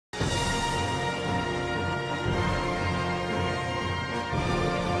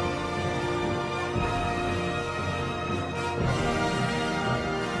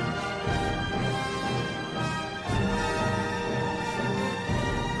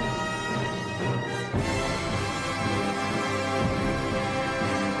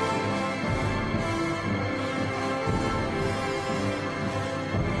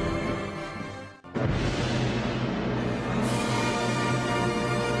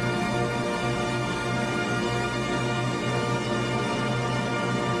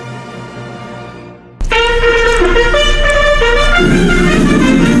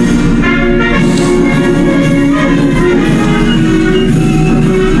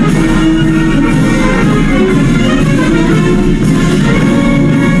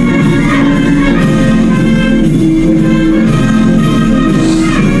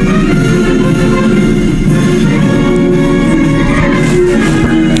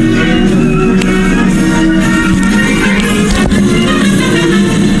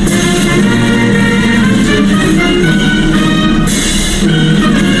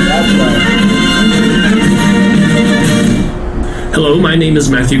my name is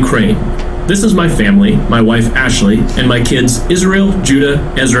Matthew Crane. This is my family, my wife Ashley, and my kids Israel, Judah,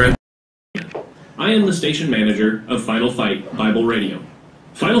 Ezra. I am the station manager of Final Fight Bible Radio.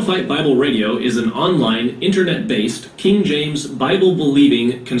 Final Fight Bible Radio is an online, internet-based, King James,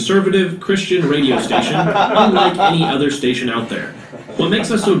 Bible-believing, conservative Christian radio station unlike any other station out there. What makes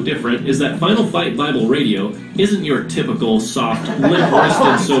us so different is that Final Fight Bible Radio isn't your typical, soft,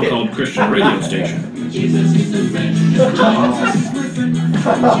 limp-wristed so-called Christian radio station.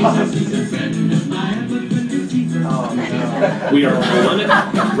 We are polemic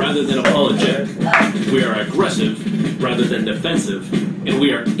rather than apologetic. We are aggressive rather than defensive. And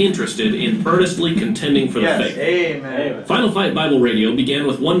we are interested in earnestly contending for the faith. Amen. Final Fight Bible Radio began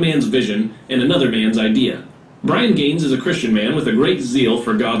with one man's vision and another man's idea. Bryan Gaines is a Christian man with a great zeal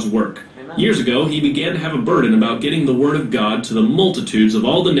for God's work. Amen. Years ago, he began to have a burden about getting the Word of God to the multitudes of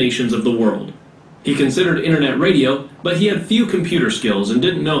all the nations of the world. He considered internet radio, but he had few computer skills and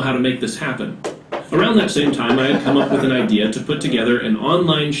didn't know how to make this happen. Around that same time, I had come up with an idea to put together an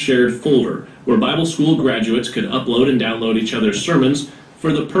online shared folder where Bible school graduates could upload and download each other's sermons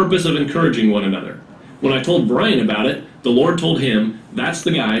for the purpose of encouraging one another. When I told Bryan about it, the Lord told him, that's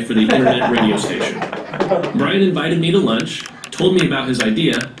the guy for the internet radio station. Bryan invited me to lunch, told me about his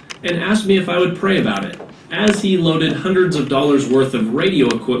idea, and asked me if I would pray about it, as he loaded hundreds of dollars worth of radio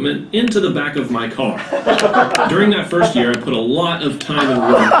equipment into the back of my car. During that first year, I put a lot of time and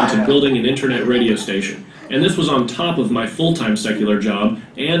work into building an internet radio station, and this was on top of my full-time secular job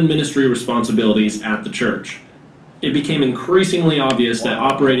and ministry responsibilities at the church. It became increasingly obvious that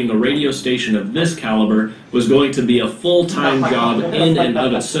operating a radio station of this caliber was going to be a full-time job in and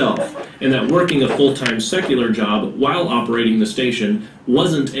of itself, and that working a full-time secular job while operating the station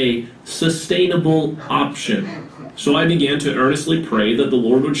wasn't a sustainable option. So I began to earnestly pray that the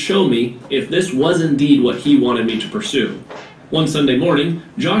Lord would show me if this was indeed what He wanted me to pursue. One Sunday morning,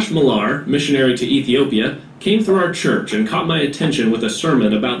 Josh Millar, missionary to Ethiopia, came through our church and caught my attention with a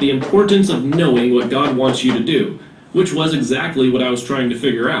sermon about the importance of knowing what God wants you to do, which was exactly what I was trying to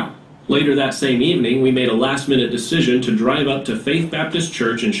figure out. Later that same evening, we made a last-minute decision to drive up to Faith Baptist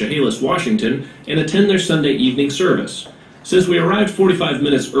Church in Chehalis, Washington, and attend their Sunday evening service. Since we arrived 45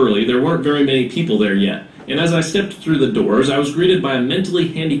 minutes early, there weren't very many people there yet, and as I stepped through the doors, I was greeted by a mentally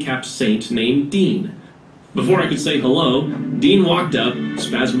handicapped saint named Dean. Before I could say hello, Dean walked up,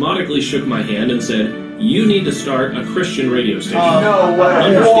 spasmodically shook my hand, and said, "You need to start a Christian radio station." No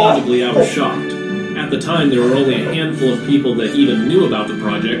way. Understandably, I was shocked. At the time, there were only a handful of people that even knew about the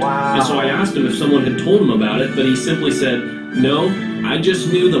project, and so I asked him if someone had told him about it, but he simply said, "No, I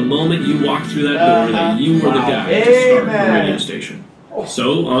just knew the moment you walked through that door that you were the guy to start a radio station."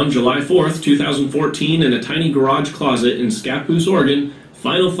 So, on July 4th, 2014, in a tiny garage closet in Scappoose, Oregon,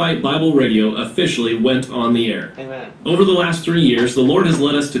 Final Fight Bible Radio officially went on the air. Amen. Over the last 3 years, the Lord has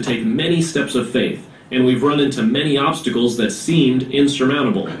led us to take many steps of faith, and we've run into many obstacles that seemed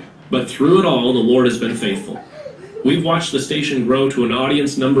insurmountable. But through it all, the Lord has been faithful. We've watched the station grow to an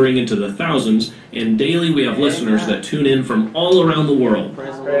audience numbering into the thousands, and daily we have listeners that tune in from all around the world.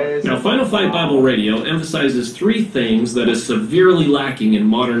 Now, Final Fight Bible Radio emphasizes three things that is severely lacking in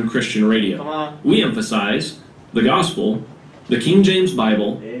modern Christian radio. We emphasize the gospel, the King James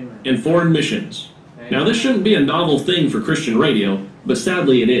Bible, and foreign missions. Now, this shouldn't be a novel thing for Christian radio, but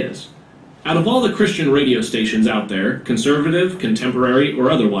sadly it is. Out of all the Christian radio stations out there, conservative, contemporary,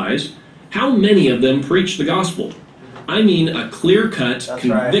 or otherwise, how many of them preach the gospel? I mean a clear-cut,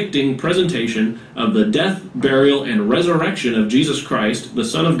 convicting presentation of the death, burial, and resurrection of Jesus Christ, the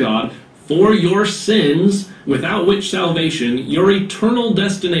Son of God, for your sins, without which salvation, your eternal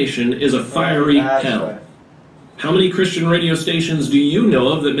destination is a fiery hell. How many Christian radio stations do you know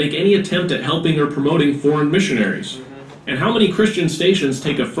of that make any attempt at helping or promoting foreign missionaries? And how many Christian stations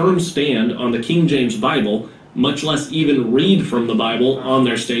take a firm stand on the King James Bible, much less even read from the Bible on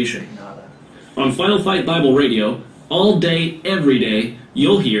their station? On Final Fight Bible Radio, all day, every day,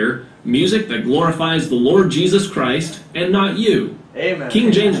 you'll hear music that glorifies the Lord Jesus Christ and not you. Amen.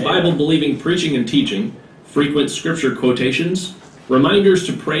 King James Bible-believing preaching and teaching, frequent scripture quotations, reminders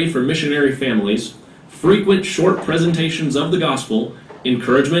to pray for missionary families, frequent short presentations of the gospel,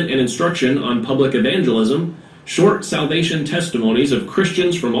 encouragement and instruction on public evangelism, short salvation testimonies of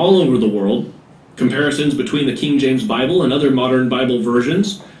Christians from all over the world, comparisons between the King James Bible and other modern Bible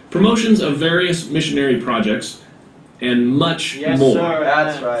versions, promotions of various missionary projects, and much more. Sir,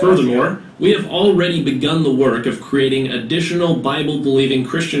 that's right. Furthermore, we have already begun the work of creating additional Bible-believing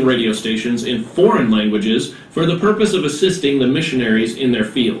Christian radio stations in foreign languages for the purpose of assisting the missionaries in their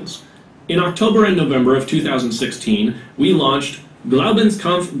fields. In October and November of 2016, we launched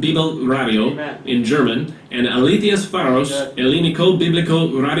Glaubenskampf Bibelradio in German, and Alitias Pharos Elliniko Biblico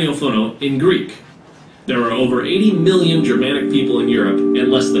Radiofono in Greek. There are over 80 million Germanic people in Europe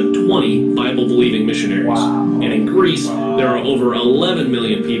and less than 20 Bible-believing missionaries. Wow. And in Greece, there are over 11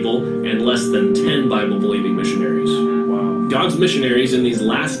 million people and less than 10 Bible-believing missionaries. Wow. God's missionaries in these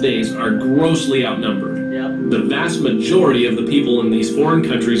last days are grossly outnumbered. Yep. The vast majority of the people in these foreign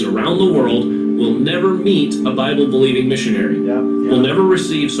countries around the world will never meet a Bible-believing missionary. Yep. Yep. Will never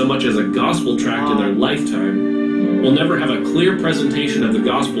receive so much as a gospel tract in their lifetime. Will never have a clear presentation of the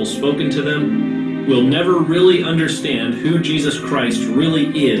gospel spoken to them. Will never really understand who Jesus Christ really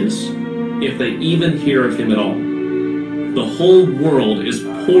is if they even hear of him at all. The whole world is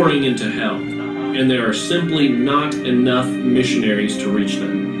pouring into hell, and there are simply not enough missionaries to reach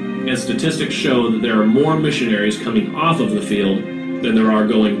them. And statistics show that there are more missionaries coming off of the field than there are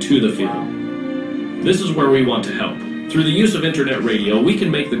going to the field. This is where we want to help. Through the use of internet radio, we can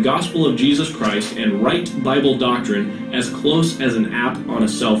make the gospel of Jesus Christ and right Bible doctrine as close as an app on a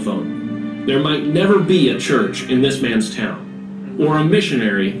cell phone. There might never be a church in this man's town, or a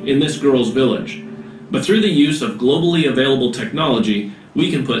missionary in this girl's village. But through the use of globally available technology, we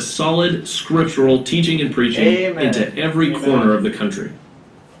can put solid scriptural teaching and preaching into every corner of the country.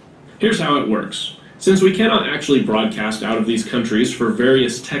 Here's how it works. Since we cannot actually broadcast out of these countries for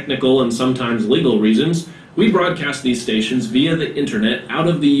various technical and sometimes legal reasons, we broadcast these stations via the internet out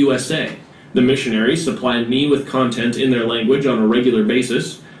of the USA. The missionaries supply me with content in their language on a regular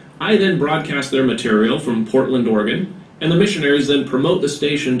basis. I then broadcast their material from Portland, Oregon, and the missionaries then promote the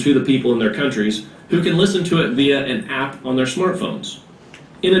station to the people in their countries who can listen to it via an app on their smartphones.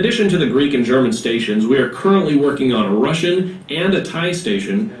 In addition to the Greek and German stations, we are currently working on a Russian and a Thai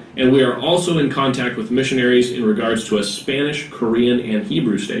station, and we are also in contact with missionaries in regards to a Spanish, Korean, and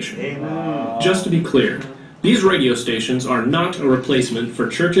Hebrew station. Amen. Just to be clear, these radio stations are not a replacement for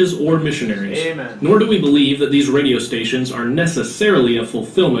churches or missionaries. Amen. Nor do we believe that these radio stations are necessarily a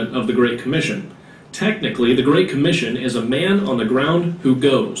fulfillment of the Great Commission. Technically, the Great Commission is a man on the ground who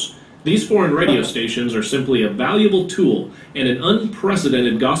goes. These foreign radio stations are simply a valuable tool and an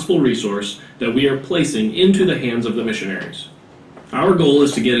unprecedented gospel resource that we are placing into the hands of the missionaries. Our goal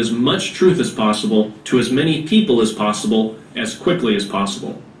is to get as much truth as possible to as many people as possible, as quickly as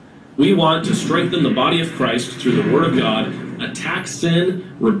possible. We want to strengthen the body of Christ through the Word of God, attack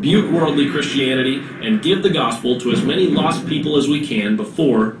sin, rebuke worldly Christianity, and give the gospel to as many lost people as we can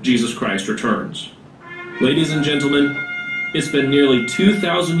before Jesus Christ returns. Ladies and gentlemen, it's been nearly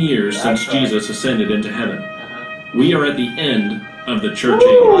 2,000 years since Jesus ascended into heaven. We are at the end of the church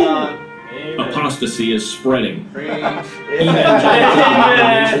age. Apostasy is spreading. Evangelical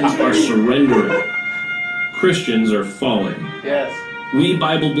denominations are surrendering. Christians are falling. Yes. We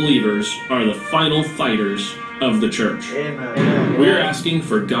Bible believers are the final fighters of the church. Amen. We are asking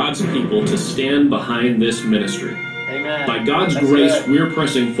for God's people to stand behind this ministry. Amen. By God's grace, we're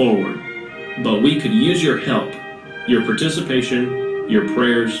pressing forward, but we could use your help, your participation, your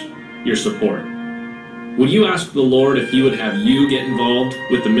prayers, your support. Would you ask the Lord if He would have you get involved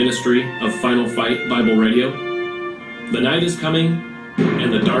with the ministry of Final Fight Bible Radio? The night is coming,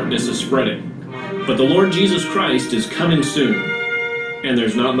 and the darkness is spreading, but the Lord Jesus Christ is coming soon. And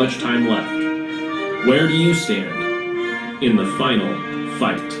there's not much time left. Where do you stand in the final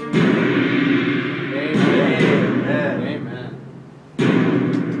fight? Amen. Amen.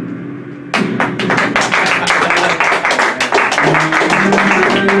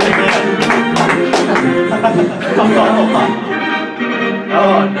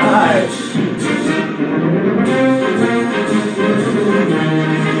 Oh, nice.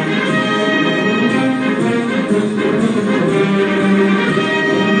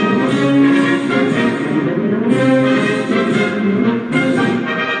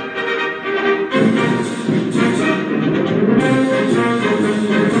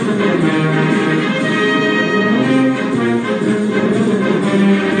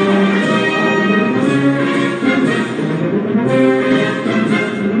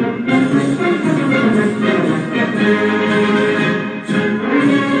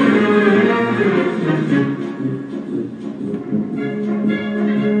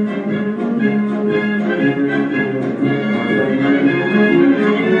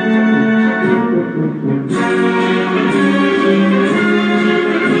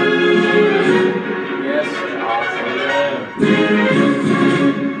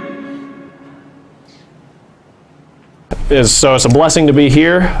 so it's a blessing to be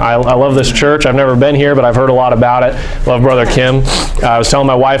here. I love this church. I've never been here, but I've heard a lot about it. Love Brother Kim. I was telling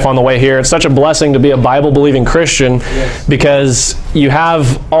my wife on the way here, it's such a blessing to be a Bible-believing Christian because you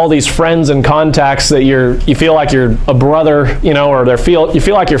have all these friends and contacts that you feel like you're a brother, you know, or you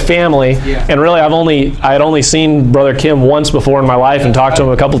feel like you're family. Yeah. And really, I had only seen Brother Kim once before in my life and talked to him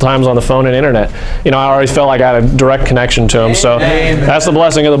a couple times on the phone and internet. You know, I always felt like I had a direct connection to him. So that's the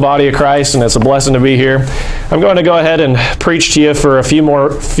blessing of the body of Christ, and it's a blessing to be here. I'm going to go ahead and preach to you for a few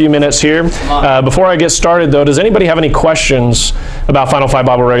minutes here. Before I get started, though, does anybody have any questions about Final Fight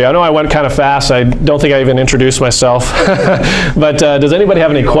Bible Radio? I know I went kind of fast. I don't think I even introduced myself. But does anybody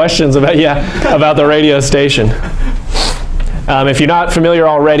have any questions about the radio station? If you're not familiar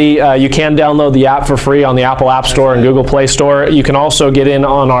already, you can download the app for free on the Apple App Store and Google Play Store. You can also get in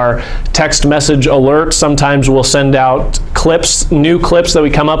on our text message alert. Sometimes we'll send out new clips that we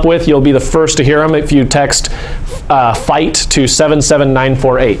come up with. You'll be the first to hear them if you text FIGHT to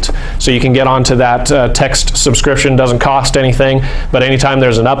 77948. So you can get onto that text subscription. Doesn't cost anything, but anytime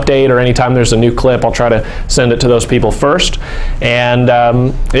there's an update or anytime there's a new clip, I'll try to send it to those people first. And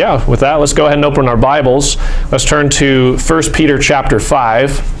with that, let's go ahead and open our Bibles. Let's turn to 1 Peter chapter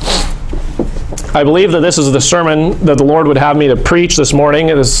 5. I believe that this is the sermon that the Lord would have me to preach this morning.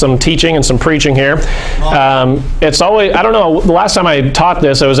 There's some teaching and some preaching here. It's always, I don't know, the last time I taught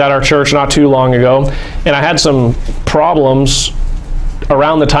this, I was at our church not too long ago, and I had some problems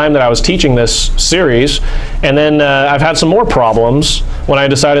around the time that I was teaching this series, and then I've had some more problems when I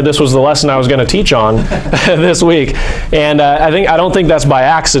decided this was the lesson I was going to teach on this week. And I don't think that's by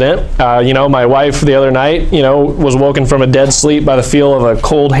accident. My wife the other night, was woken from a dead sleep by the feel of a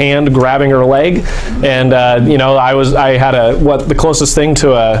cold hand grabbing her leg, and I had the closest thing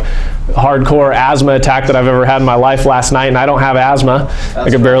to a hardcore asthma attack that I've ever had in my life last night, and I don't have asthma. I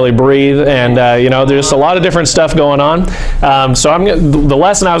could barely breathe, and there's a lot of different stuff going on. The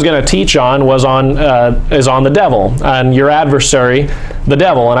lesson I was going to teach on is on the devil and your adversary, the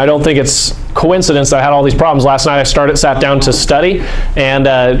devil. And I don't think it's coincidence that I had all these problems last night. I sat down to study, and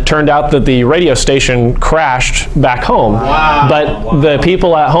it turned out that the radio station crashed back home. Wow. But the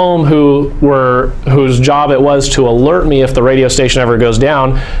people at home whose job it was to alert me if the radio station ever goes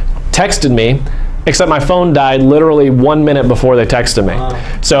down texted me, except my phone died literally 1 minute before they texted me.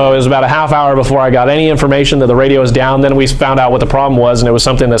 Wow. So it was about a half hour before I got any information that the radio was down. Then we found out what the problem was, and it was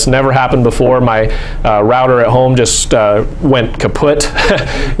something that's never happened before. My router at home just went kaput,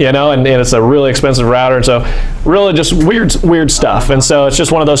 and it's a really expensive router, and so really just weird stuff. And so it's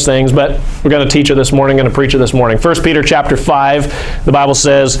just one of those things, but we're going to teach it this morning, going to preach it this morning. 1 Peter chapter 5, the Bible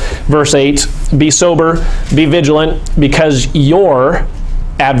says, verse 8, "Be sober, be vigilant, because your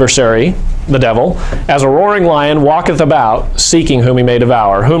adversary, the devil, as a roaring lion, walketh about, seeking whom he may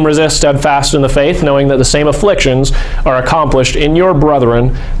devour. Whom resist steadfast in the faith, knowing that the same afflictions are accomplished in your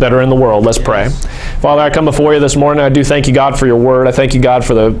brethren that are in the world." Let's pray. Father, I come before you this morning. I do thank you, God, for your word. I thank you, God,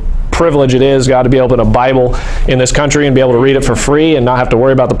 for the privilege it is, God, to be able to open a Bible in this country and be able to read it for free and not have to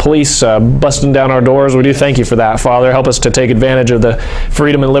worry about the police busting down our doors. We do thank you for that, Father. Help us to take advantage of the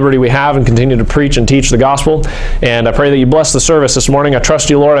freedom and liberty we have and continue to preach and teach the gospel. And I pray that you bless the service this morning. I trust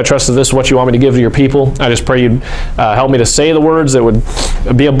you, Lord. I trust that this is what you want me to give to your people. I just pray you'd help me to say the words that would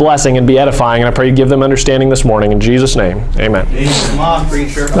be a blessing and be edifying. And I pray you give them understanding this morning. In Jesus' name, amen. Come on,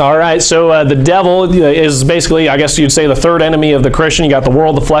 preacher. All right, so the devil is basically, I guess you'd say, the third enemy of the Christian. You got the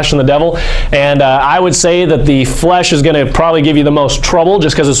world, the flesh, and the devil. And I would say that the flesh is going to probably give you the most trouble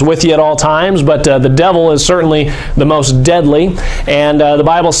just because it's with you at all times, but the devil is certainly the most deadly. And the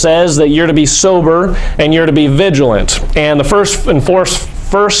Bible says that you're to be sober and you're to be vigilant. And the first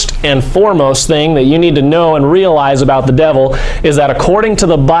and foremost thing that you need to know and realize about the devil is that according to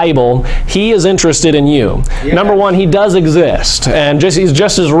the Bible, he is interested in you. Yeah. Number one, he does exist, and he's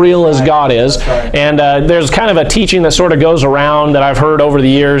just as real as God is. Right. And there's kind of a teaching that sort of goes around that I've heard over the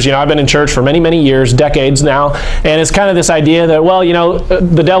years. I've been in church for many, many years, decades now, and it's kind of this idea that,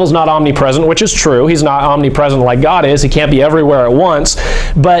 the devil's not omnipresent, which is true. He's not omnipresent like God is. He can't be everywhere at once.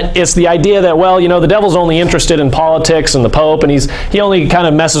 But it's the idea that, the devil's only interested in politics and the Pope, and he only kind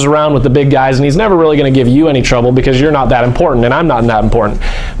of messes around with the big guys, and he's never really going to give you any trouble because you're not that important and I'm not that important.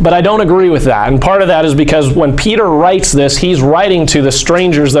 But I don't agree with that, and part of that is because when Peter writes this, he's writing to the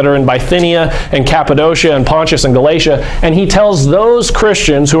strangers that are in Bithynia and Cappadocia and Pontus and Galatia, and he tells those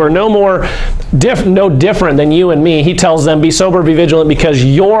Christians who are no more no different than you and me. He tells them, be sober, be vigilant, because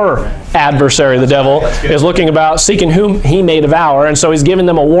your adversary, the devil, is looking about, seeking whom he may devour. And so he's giving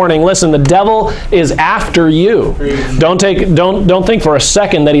them a warning. Listen, the devil is after you. Don't think for a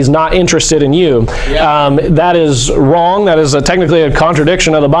second that he's not interested in you. That is wrong. That is technically a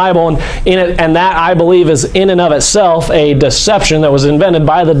contradiction of the Bible. And that, I believe, is in and of itself a deception that was invented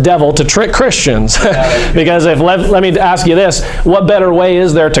by the devil to trick Christians. Because let me ask you this, what better way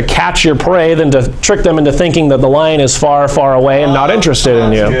is there to catch your prey than to trick them into thinking that the lion is far, far away and not interested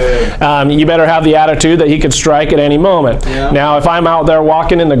in you? You better have the attitude that he could strike at any moment. Now, if I'm out there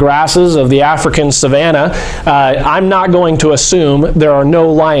walking in the grasses of the African savanna, I'm not going to assume there are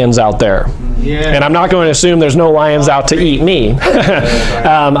no lions out there. And I'm not going to assume there's no lions out to eat me.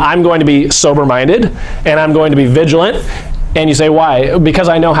 I'm going to be sober-minded, and I'm going to be vigilant. And you say, why? Because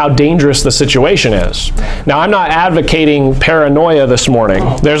I know how dangerous the situation is. Now, I'm not advocating paranoia this morning.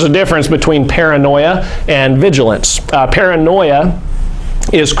 There's a difference between paranoia and vigilance. Paranoia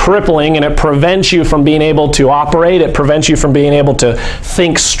is crippling, and it prevents you from being able to operate. It prevents you from being able to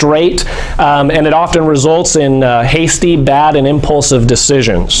think straight, and it often results in hasty, bad, and impulsive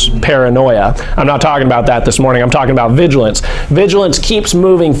decisions. Paranoia. I'm not talking about that this morning. I'm talking about vigilance. Vigilance keeps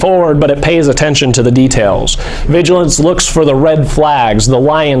moving forward, but it pays attention to the details. Vigilance looks for the red flags, the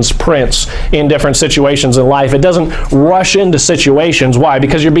lion's prints in different situations in life. It doesn't rush into situations. Why?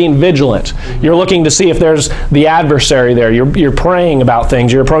 Because you're being vigilant. You're looking to see if there's the adversary there. You're praying about things.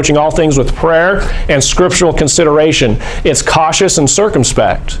 You're approaching all things with prayer and scriptural consideration. It's cautious and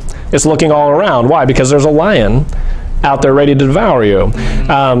circumspect. It's looking all around. Why? Because there's a lion out there ready to devour you.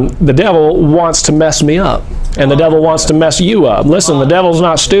 The devil wants to mess me up. And the devil wants to mess you up. Listen, the devil's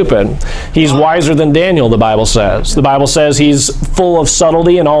not stupid. He's wiser than Daniel, the Bible says. The Bible says he's full of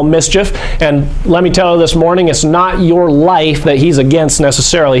subtlety and all mischief. And let me tell you this morning, it's not your life that he's against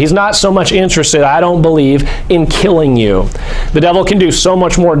necessarily. He's not so much interested, I don't believe, in killing you. The devil can do so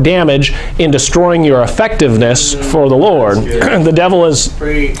much more damage in destroying your effectiveness for the Lord. The devil is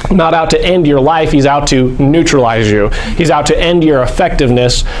not out to end your life. He's out to neutralize you. He's out to end your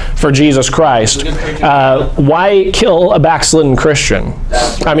effectiveness for Jesus Christ. Why kill a backslidden Christian?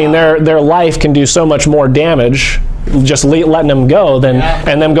 I mean, their life can do so much more damage just letting them go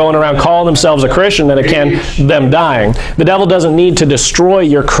and them going around calling themselves a Christian than it can them dying. The devil doesn't need to destroy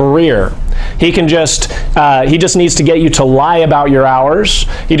your career. He just needs to get you to lie about your hours.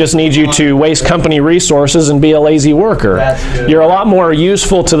 He just needs you to waste company resources and be a lazy worker. You're a lot more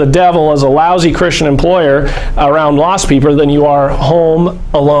useful to the devil as a lousy Christian employer around lost people than you are home,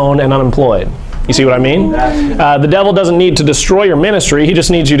 alone, and unemployed. You see what I mean? The devil doesn't need to destroy your ministry. He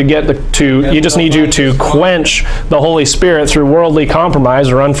just needs you to quench the Holy Spirit through worldly compromise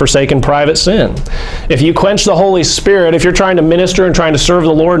or unforsaken private sin. If you quench the Holy Spirit, if you're trying to minister and trying to serve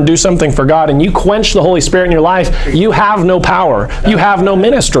the Lord and do something for God, and you quench the Holy Spirit in your life, you have no power. You have no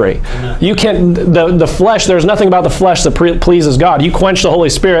ministry. You can't. The flesh. There's nothing about the flesh that pleases God. You quench the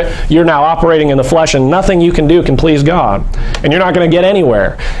Holy Spirit, you're now operating in the flesh, and nothing you can do can please God, and you're not going to get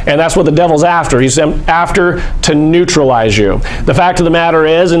anywhere. And that's what the devil's after. He's after to neutralize you. The fact of the matter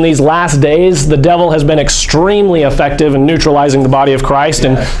is, in these last days, the devil has been extremely effective in neutralizing the body of Christ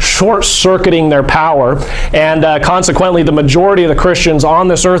and short-circuiting their power. And consequently, the majority of the Christians on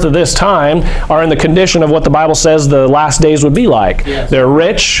this earth at this time are in the condition of what the Bible says the last days would be like. They're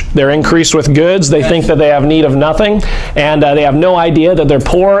rich, they're increased with goods, they think that they have need of nothing, and they have no idea that they're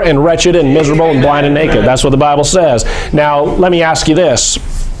poor and wretched and miserable and blind and naked. That's what the Bible says. Now, let me ask you this.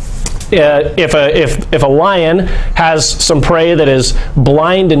 If a lion has some prey that is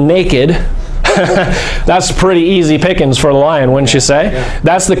blind and naked, that's pretty easy pickings for the lion, wouldn't you say?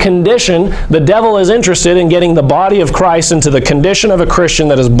 That's the condition. The devil is interested in getting the body of Christ into the condition of a Christian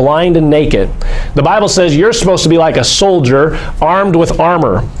that is blind and naked. The Bible says you're supposed to be like a soldier armed with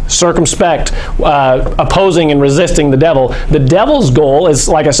armor, circumspect, opposing and resisting the devil. The devil's goal is,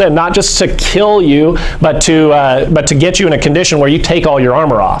 like I said, not just to kill you, but to get you in a condition where you take all your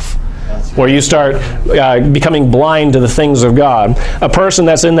armor off, where you start becoming blind to the things of God. A person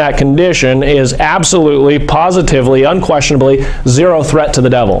that's in that condition is absolutely, positively, unquestionably zero threat to the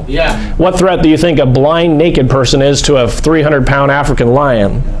devil. What threat do you think a blind, naked person is to a 300-pound African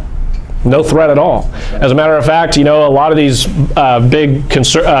lion? No threat at all. As a matter of fact, you know, a lot of these big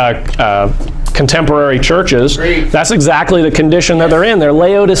contemporary churches, that's exactly the condition that they're in. They're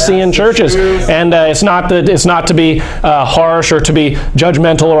Laodicean churches. And it's not to be harsh or to be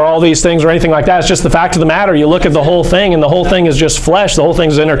judgmental or all these things or anything like that. It's just the fact of the matter. You look at the whole thing, and the whole thing is just flesh. The whole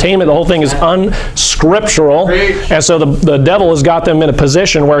thing is entertainment. The whole thing is unscriptural. And so the devil has got them in a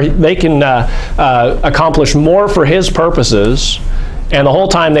position where they can accomplish more for his purposes And the whole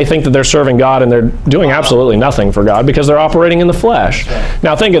time they think that they're serving God, and they're doing absolutely nothing for God because they're operating in the flesh.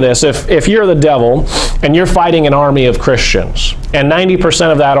 Now think of this. If you're the devil and you're fighting an army of Christians, and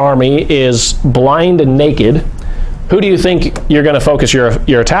 90% of that army is blind and naked, who do you think you're going to focus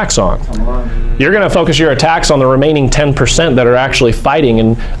your attacks on? You're going to focus your attacks on the remaining 10% that are actually fighting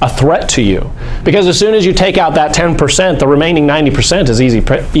and a threat to you. Because as soon as you take out that 10%, the remaining 90% is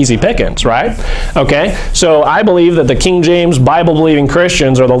easy pickings, right? Okay, so I believe that the King James Bible-believing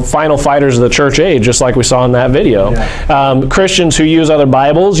Christians are the final fighters of the church age, just like we saw in that video. Christians who use other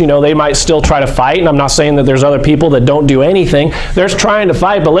Bibles, you know, they might still try to fight, and I'm not saying that there's other people that don't do anything. They're trying to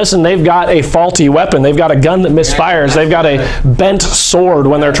fight, but listen, they've got a faulty weapon. They've got a gun that misfires. They've got a bent sword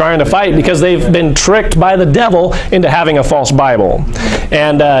when they're trying to fight because they've been tricked by the devil into having a false Bible.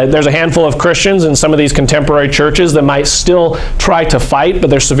 And there's a handful of Christians in some of these contemporary churches that might still try to fight,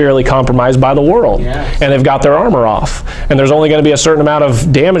 but they're severely compromised by the world. And they've got their armor off. And there's only going to be a certain amount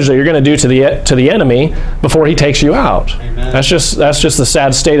of damage that you're going to do to the enemy before he takes you out. That's just the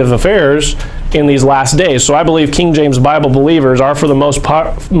sad state of affairs in these last days. So I believe King James Bible believers are, for the most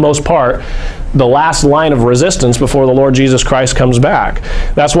part, the last line of resistance before the Lord Jesus Christ comes back.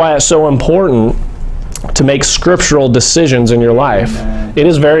 That's why it's so important to make scriptural decisions in your life. It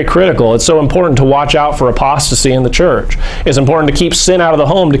is very critical. It's so important to watch out for apostasy in the church. It's important to keep sin out of the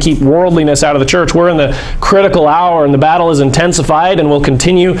home, to keep worldliness out of the church. We're in the critical hour, and the battle is intensified and will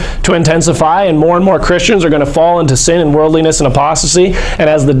continue to intensify, and more Christians are going to fall into sin and worldliness and apostasy. And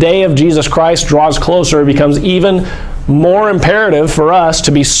as the day of Jesus Christ draws closer, it becomes even more imperative for us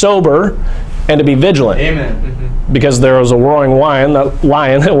to be sober and to be vigilant. Amen. Because there is a roaring lion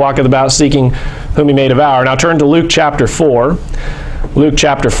that walketh about seeking whom he may devour. Now turn to Luke chapter 4. Luke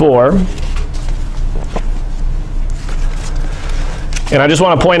chapter 4. And I just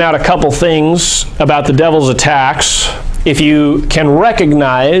want to point out a couple things about the devil's attacks. If you can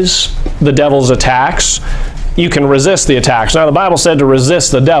recognize the devil's attacks, you can resist the attacks. Now, the Bible said to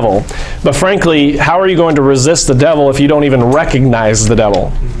resist the devil. But frankly, how are you going to resist the devil if you don't even recognize the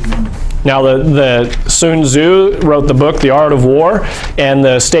devil? Now, the Sun Tzu wrote the book, The Art of War, and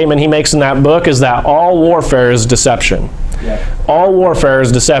the statement he makes in that book is that all warfare is deception. All warfare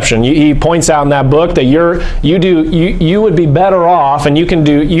is deception. He points out in that book that you would be better off, and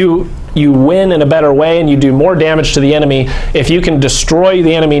you win in a better way, and you do more damage to the enemy if you can destroy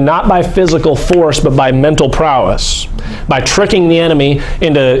the enemy not by physical force but by mental prowess, by tricking the enemy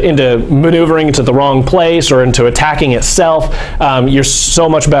into maneuvering to the wrong place or into attacking itself. You're so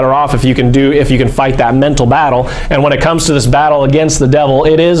much better off if you can fight that mental battle. And when it comes to this battle against the devil,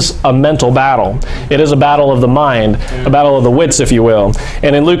 it is a mental battle. It is a battle of the mind, a battle of the wits, if you will.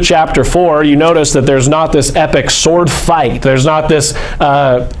 And in Luke chapter 4, you notice that there's not this epic sword fight. There's not this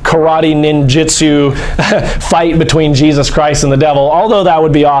karate ninjutsu fight between Jesus Christ and the devil, although that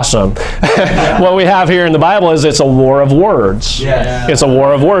would be awesome. What we have here in the Bible is it's a war of words. It's a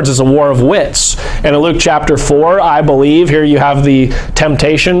war of words. It's a war of wits. And in Luke chapter 4, I believe, here you have the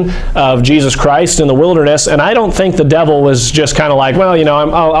temptation of Jesus Christ in the wilderness, and I don't think the devil was just kind of like, well, you know,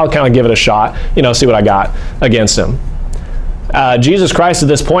 I'll kind of give it a shot, you know, see what I got against him. Jesus Christ at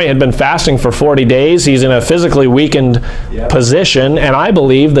this point had been fasting for 40 days. He's in a physically weakened position, and I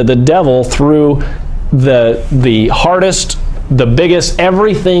believe that the devil threw the hardest, the biggest,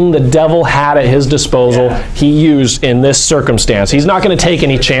 everything the devil had at his disposal, he used in this circumstance. He's not going to take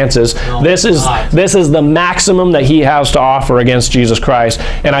any chances. This is the maximum that he has to offer against Jesus Christ.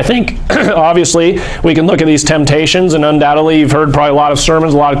 And I think, obviously, we can look at these temptations, and undoubtedly you've heard probably a lot of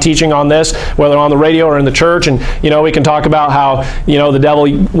sermons, a lot of teaching on this, whether on the radio or in the church. And, you know, we can talk about how, you know, the devil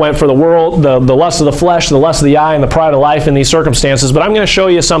went for the world, the lust of the flesh, the lust of the eye, and the pride of life in these circumstances. But I'm going to show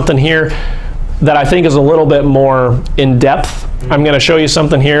you something here that I think is a little bit more in depth. I'm going to show you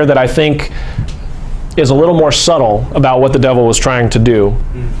something here that I think is a little more subtle about what the devil was trying to do.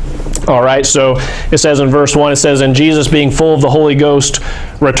 All right, so it says in verse 1, it says, "And Jesus, being full of the Holy Ghost,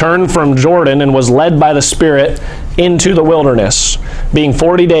 returned from Jordan and was led by the Spirit into the wilderness, being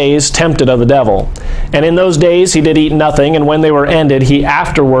 40 days tempted of the devil. And in those days he did eat nothing, and when they were ended, he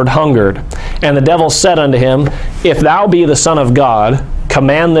afterward hungered. And the devil said unto him, If thou be the Son of God,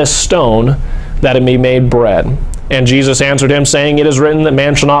 command this stone that it be made bread. And Jesus answered him, saying, It is written that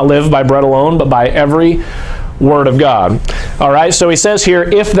man shall not live by bread alone, but by every word of God." All right, so he says here,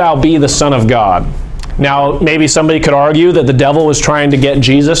 if thou be the Son of God. Now, maybe somebody could argue that the devil was trying to get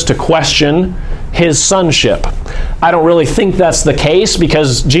Jesus to question his sonship. I don't really think that's the case,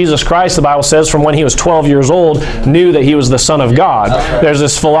 because Jesus Christ, the Bible says, from when he was 12 years old, knew that he was the Son of God. There's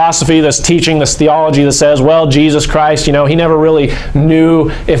this philosophy, this teaching, this theology that says, well, Jesus Christ, he never really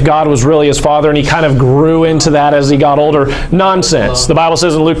knew if God was really his Father, and he kind of grew into that as he got older. Nonsense. The Bible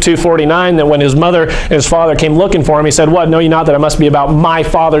says in Luke 2:49 that when his mother and his father came looking for him, he said, what, know ye not that I must be about my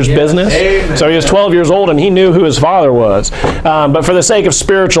Father's business? Amen. So he was 12 years old and he knew who his father was. But for the sake of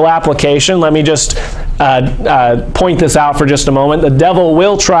spiritual application, let me just point this out for just a moment. The devil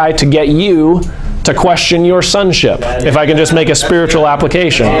will try to get you to question your sonship, if I can just make a spiritual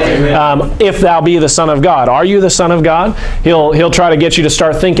application. If thou be the Son of God. Are you the Son of God? He'll try to get you to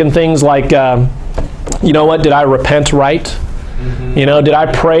start thinking things like, you know what, did I repent right? Did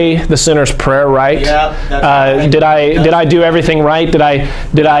I pray the sinner's prayer right? Yeah, did I do everything right? Did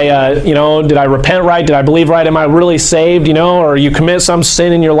I repent right? Did I believe right? Am I really saved? Or you commit some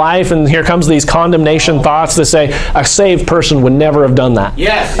sin in your life, and here comes these condemnation thoughts that say a saved person would never have done that.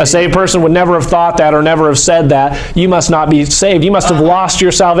 Yes. A saved person would never have thought that or never have said that. You must not be saved. You must have lost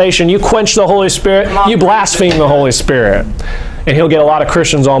your salvation. You quench the Holy Spirit. You blaspheme the Holy Spirit. And he'll get a lot of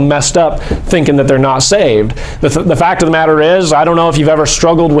Christians all messed up thinking that they're not saved. The fact of the matter is, I don't know if you've ever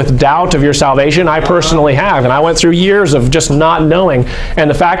struggled with doubt of your salvation. I personally have, and I went through years of just not knowing. And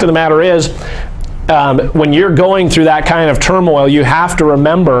the fact of the matter is, when you're going through that kind of turmoil, you have to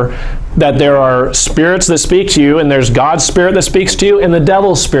remember that there are spirits that speak to you, and there's God's Spirit that speaks to you, and the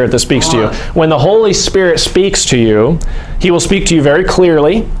devil's spirit that speaks to you. When the Holy Spirit speaks to you, he will speak to you very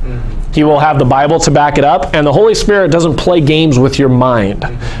clearly. He will have the Bible to back it up, and the Holy Spirit doesn't play games with your mind.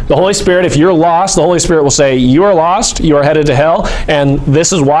 The Holy Spirit, if you're lost, the Holy Spirit will say, you are lost, you are headed to hell, and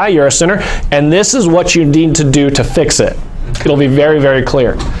this is why you're a sinner, and this is what you need to do to fix it. It'll be very, very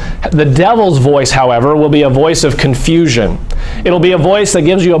clear. The devil's voice, however, will be a voice of confusion. It'll be a voice that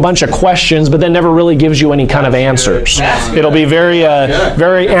gives you a bunch of questions, but then never really gives you any kind of answers. It'll be very,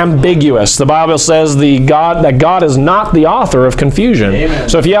 very ambiguous. The Bible says that God is not the author of confusion. Amen.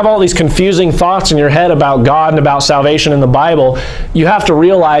 So if you have all these confusing thoughts in your head about God and about salvation in the Bible, you have to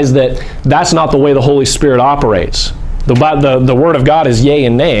realize that that's not the way the Holy Spirit operates. The Word of God is yea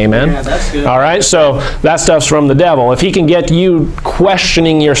and nay, amen? Yeah, that's good. All right, so that stuff's from the devil. If he can get you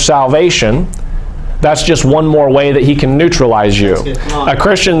questioning your salvation, that's just one more way that he can neutralize you. A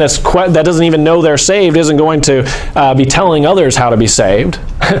Christian that doesn't even know they're saved isn't going to be telling others how to be saved.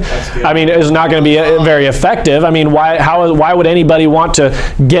 I mean, it's not going to be very effective. I mean, why would anybody want to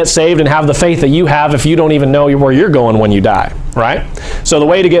get saved and have the faith that you have if you don't even know where you're going when you die, right? So the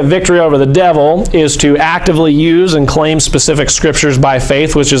way to get victory over the devil is to actively use and claim specific scriptures by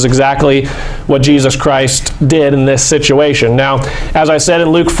faith, which is exactly what Jesus Christ did in this situation. Now, as I said in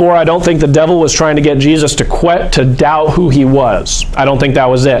Luke 4, I don't think the devil was trying to get Jesus to doubt who he was. I don't think that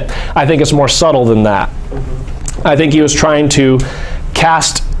was it. I think it's more subtle than that. I think he was trying to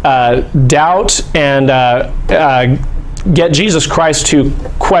cast doubt and get Jesus Christ to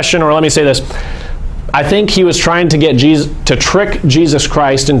question, or let me say this. I think he was trying to get trick Jesus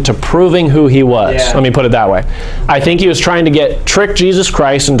Christ into proving who he was. Yeah. Let me put it that way. I think he was trying to trick Jesus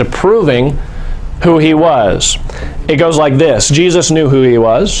Christ into proving who he was. It goes like this. Jesus knew who he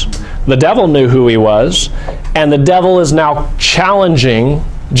was. The devil knew who he was. And the devil is now challenging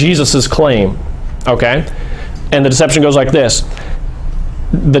Jesus' claim. Okay? And the deception goes like this.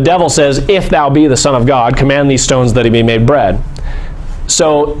 The devil says, if thou be the Son of God, command these stones that he be made bread.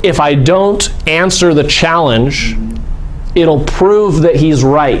 So if I don't answer the challenge, it'll prove that he's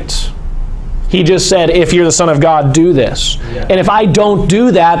right. He just said, if you're the Son of God, do this. Yeah. And if I don't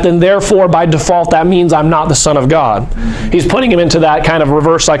do that, then therefore, by default, that means I'm not the Son of God. Mm-hmm. He's putting him into that kind of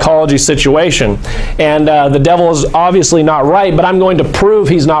reverse psychology situation. And the devil is obviously not right, but I'm going to prove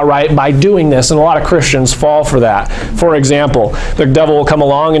he's not right by doing this. And a lot of Christians fall for that. For example, the devil will come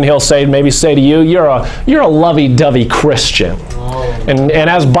along and he'll maybe say to you, you're a lovey-dovey Christian. Oh. And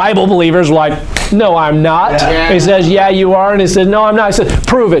as Bible believers, we're like, no, I'm not. Yeah. He says, yeah, you are. And he said, no, I'm not. He said,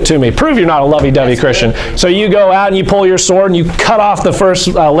 prove it to me. Prove you're not a lovey-dovey Christian. So you go out and you pull your sword and you cut off the first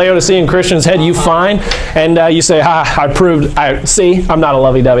Laodicean Christian's head, you find, and you say, see, I'm not a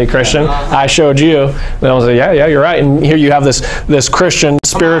lovey-dovey Christian. I showed you. And they'll say, yeah, you're right. And here you have this Christian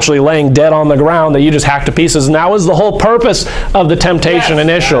spiritually laying dead on the ground that you just hacked to pieces. And that was the whole purpose of the temptation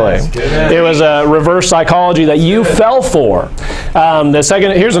initially. It was a reverse psychology that you fell for.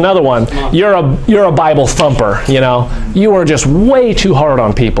 Here's another one. You're a Bible thumper, you know. You are just way too hard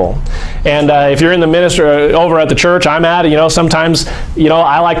on people. And if you're in the ministry over at the church I'm at, you know, sometimes, you know,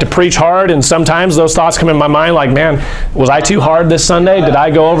 I like to preach hard, and sometimes those thoughts come in my mind like, man, was I too hard this Sunday? Did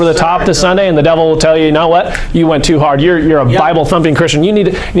I go over the top this Sunday? And the devil will tell you, you know what? You went too hard. You're a Bible thumping Christian. You need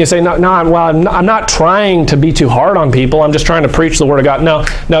to, and you say, no, I'm not trying to be too hard on people. I'm just trying to preach the Word of God.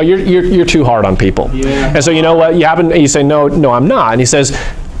 No, you're too hard on people. Yeah. And so you know what? You say, no, I'm not. And he says,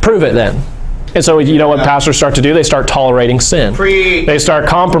 prove it then. And so you know what pastors start to do? They start tolerating sin. They start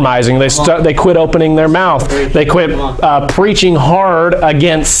compromising. They quit opening their mouth. They quit preaching hard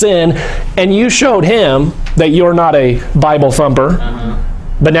against sin. And you showed him that you're not a Bible thumper.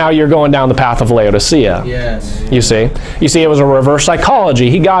 But now you're going down the path of Laodicea. Yes. You see, it was a reverse psychology.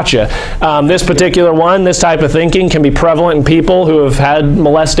 He got you. This particular one, this type of thinking can be prevalent in people who have had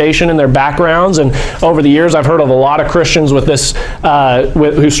molestation in their backgrounds. And over the years, I've heard of a lot of Christians with this,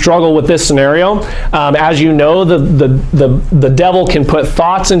 who struggle with this scenario. As you know, the devil can put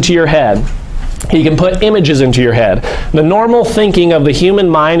thoughts into your head. He can put images into your head. The normal thinking of the human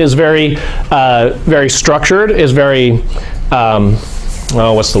mind is very structured, is very...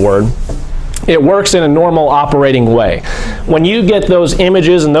 what's the word? It works in a normal operating way. When you get those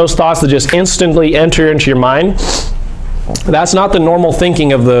images and those thoughts that just instantly enter into your mind, that's not the normal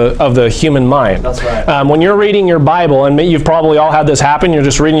thinking of the human mind. That's right. When you're reading your Bible, and you've probably all had this happen, you're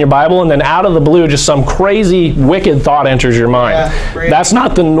just reading your Bible, and then out of the blue, just some crazy, wicked thought enters your mind. Yeah, that's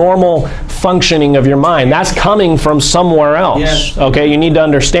not the normal functioning of your mind. That's coming from somewhere else. Yes. Okay, you need to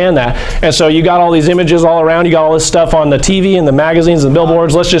understand that. And so you got all these images all around, you got all this stuff on the TV and the magazines and the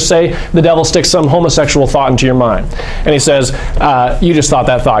billboards. Let's just say the devil sticks some homosexual thought into your mind. And he says, you just thought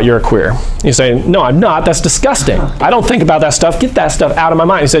that thought, you're a queer. You say, no, I'm not, that's disgusting. I don't think about that stuff, get that stuff out of my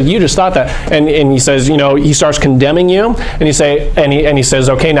mind. He said, you just thought that. And he says, you know, he starts condemning you, and he says,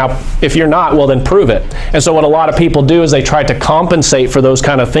 okay, now if you're not, well then prove it. And so what a lot of people do is they try to compensate for those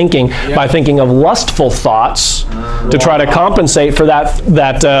kind of thinking by thinking of lustful thoughts to try to compensate for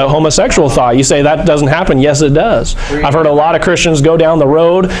that homosexual thought. You say that doesn't happen. Yes, it does. I've heard a lot of Christians go down the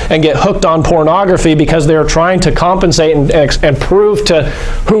road and get hooked on pornography because they're trying to compensate and prove to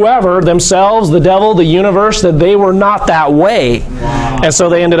whoever, themselves, the devil, the universe, that they were not that way. Wow. And so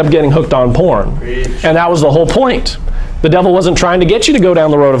they ended up getting hooked on porn. Preach. And that was the whole point. The devil wasn't trying to get you to go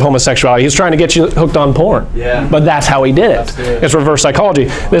down the road of homosexuality. He was trying to get you hooked on porn. Yeah. But that's how he did it. It's reverse psychology.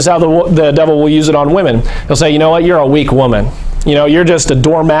 This is how the devil will use it on women. He'll say, you know what, you're a weak woman. You know, you're just a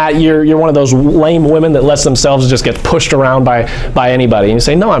doormat. You're one of those lame women that lets themselves just get pushed around by anybody. And you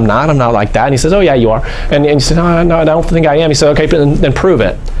say, no, I'm not like that. And he says, oh yeah, you are. And you say, no, I don't think I am. He said, okay, then prove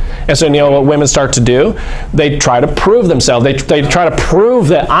it. And so you know what women start to do? They try to prove themselves. They try to prove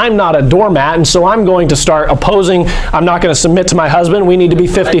that I'm not a doormat, and so I'm going to start opposing. I'm not going to submit to my husband. We need to be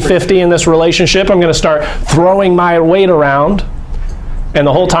 50-50 in this relationship. I'm going to start throwing my weight around. And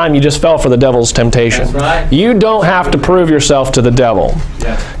the whole time you just fell for the devil's temptation. That's right. You don't have to prove yourself to the devil.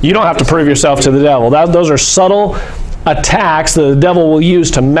 Yeah. You don't have to prove yourself to the devil. Those are subtle attacks that the devil will use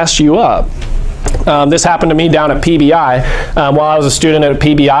to mess you up. This happened to me down at PBI. While I was a student at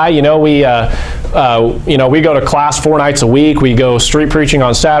PBI, we go to class 4 nights a week. We go street preaching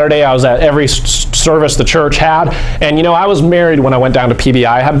on Saturday. I was at every service the church had. And I was married when I went down to PBI.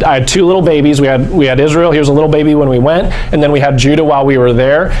 I had 2 little babies. We had Israel. He was a little baby when we went, and then we had Judah while we were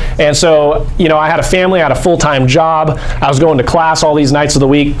there. And so I had a family. I had a full-time job. I was going to class all these nights of the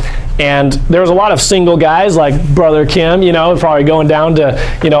week. And there was a lot of single guys like Brother Kim, probably going down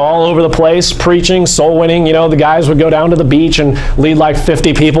to, all over the place, preaching, soul winning. The guys would go down to the beach and lead like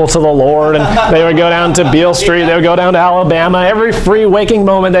 50 people to the Lord. And they would go down to Beale Street. They would go down to Alabama. Every free waking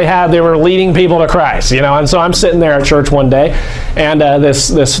moment they had, they were leading people to Christ, And so I'm sitting there at church one day, and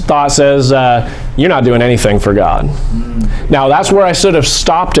this thought says, you're not doing anything for God. Now, that's where I should have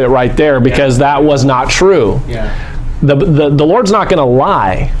stopped it right there, because that was not true. Yeah. The Lord's not going to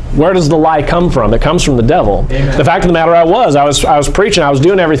lie. Where does the lie come from? It comes from the devil. Amen. The fact of the matter, I was preaching. I was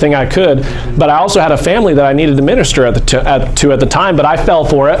doing everything I could, but I also had a family that I needed to minister at the time. But I fell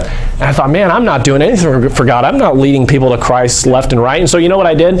for it, and I thought, man, I'm not doing anything for God. I'm not leading people to Christ left and right. And so, you know what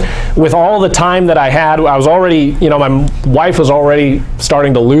I did? With all the time that I had, I was already, my wife was already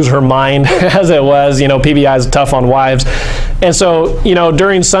starting to lose her mind as it was. PBI is tough on wives. And so,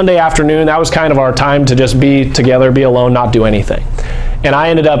 during Sunday afternoon, that was kind of our time to just be together, be alone, not do anything. And I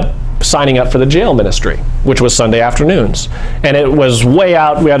ended up signing up for the jail ministry, which was Sunday afternoons. And it was way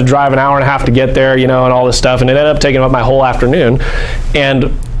out. We had to drive an hour and a half to get there, and all this stuff. And it ended up taking up my whole afternoon.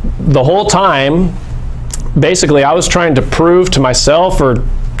 And the whole time, basically, I was trying to prove to myself or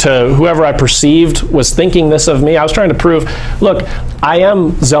to whoever I perceived was thinking this of me. I was trying to prove, look, I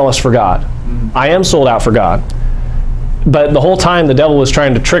am zealous for God. I am sold out for God. But the whole time the devil was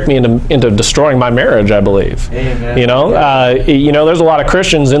trying to trick me into destroying my marriage, I believe. Amen. You know, there's a lot of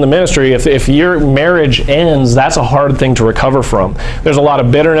Christians in the ministry. If your marriage ends, that's a hard thing to recover from. There's a lot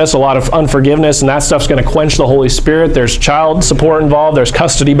of bitterness, a lot of unforgiveness, and that stuff's going to quench the Holy Spirit. There's child support involved. There's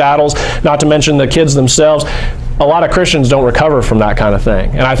custody battles, not to mention the kids themselves. A lot of Christians don't recover from that kind of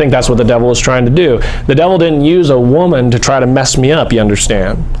thing. And I think that's what the devil is trying to do. The devil didn't use a woman to try to mess me up, you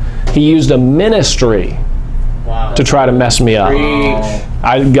understand. He used a ministry to try to mess me up.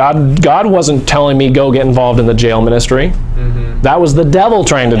 God wasn't telling me go get involved in the jail ministry. That was the devil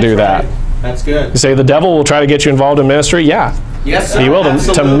trying to do that. That's good. You say the devil will try to get you involved in ministry? Yeah. Yes, sir. He will,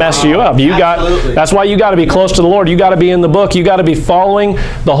 to mess you up. That's why you got to be close to the Lord. You got to be in the book. You got to be following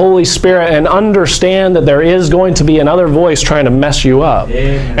the Holy Spirit and understand that there is going to be another voice trying to mess you up.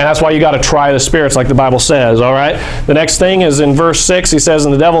 Amen. And that's why you got to try the spirits, like the Bible says. All right. The next thing is in verse 6. He says,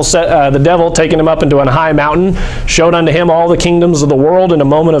 "And the devil, taking him up into an high mountain, showed unto him all the kingdoms of the world in a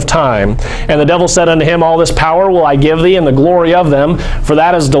moment of time. And the devil said unto him, All this power will I give thee, and the glory of them, for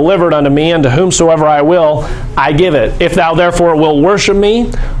that is delivered unto me, and to whomsoever I will, I give it. If thou therefore will worship me,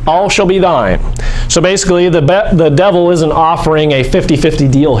 all shall be thine." So basically, the devil isn't offering a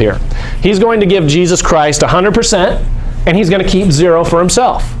 50-50 deal here. He's going to give Jesus Christ 100%, and he's going to keep 0 for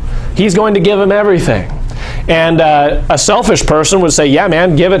himself. He's going to give him everything. And a selfish person would say, yeah,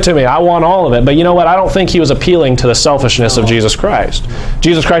 man, give it to me. I want all of it. But you know what? I don't think he was appealing to the selfishness of Jesus Christ.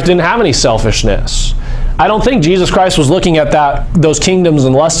 Jesus Christ didn't have any selfishness. I don't think Jesus Christ was looking at those kingdoms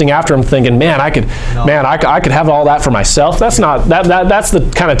and lusting after them, thinking, "Man, I could have all that for myself." That's not that's the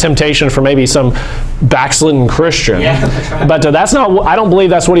kind of temptation for maybe some backslidden Christian. Yeah, that's right. But that's not. I don't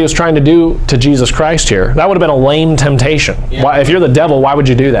believe that's what he was trying to do to Jesus Christ here. That would have been a lame temptation. Yeah. Why, if you're the devil, why would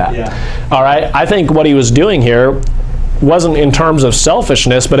you do that? Yeah. All right. I think what he was doing here wasn't in terms of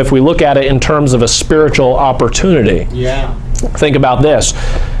selfishness, but if we look at it in terms of a spiritual opportunity. Yeah. Think about this.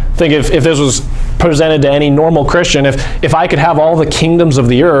 Think if this was presented to any normal Christian, if I could have all the kingdoms of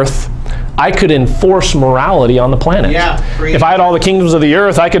the earth, I could enforce morality on the planet. Yeah, if I had all the kingdoms of the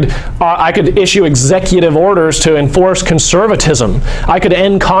earth, I could issue executive orders to enforce conservatism. I could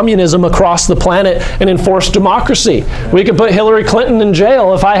end communism across the planet and enforce democracy. We could put Hillary Clinton in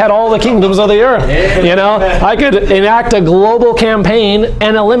jail if I had all the kingdoms of the earth. You know, I could enact a global campaign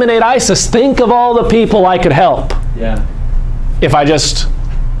and eliminate ISIS. Think of all the people I could help. Yeah. If I just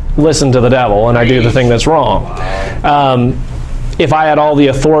listen to the devil and I do the thing that's wrong. If I had all the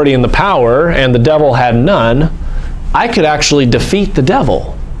authority and the power and the devil had none, I could actually defeat the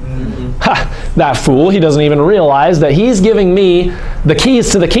devil. Ha, that fool, he doesn't even realize that he's giving me the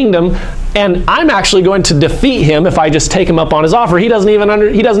keys to the kingdom, and I'm actually going to defeat him if I just take him up on his offer. He doesn't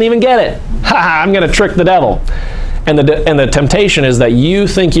even get it. Ha, I'm going to trick the devil. And the temptation is that you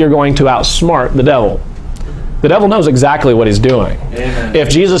think you're going to outsmart the devil. The devil knows exactly what he's doing. Amen. If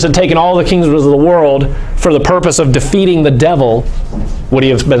Jesus had taken all the kingdoms of the world for the purpose of defeating the devil, would he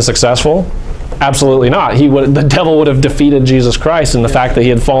have been successful? Absolutely not. The devil would have defeated Jesus Christ in the fact that he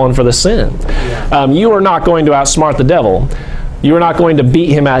had fallen for the sin. You are not going to outsmart the devil. You are not going to beat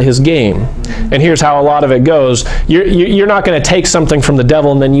him at his game. And here's how a lot of it goes. You're not going to take something from the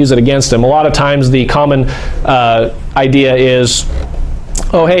devil and then use it against him. A lot of times the common idea is,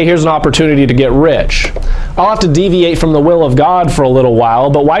 oh, hey, here's an opportunity to get rich. I'll have to deviate from the will of God for a little while,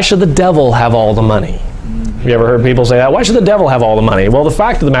 but why should the devil have all the money? Have you ever heard people say that? Why should the devil have all the money? Well, the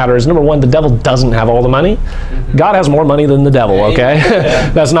fact of the matter is, number one, the devil doesn't have all the money. God has more money than the devil, okay?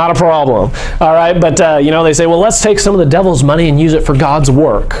 That's not a problem. All right, but they say, well, let's take some of the devil's money and use it for God's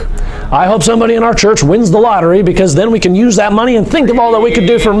work. I hope somebody in our church wins the lottery, because then we can use that money and think of all that we could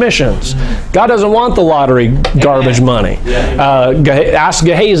do for missions. God doesn't want the lottery garbage money. Ask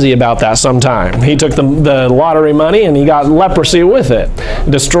Gehazi about that sometime. He took the lottery money and he got leprosy with it.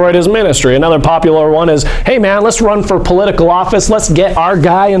 Destroyed his ministry. Another popular one is, hey man, let's run for political office. Let's get our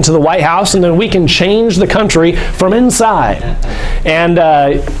guy into the White House and then we can change the country from inside. And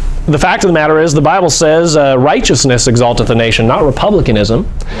the fact of the matter is, the Bible says righteousness exalteth a nation, not republicanism.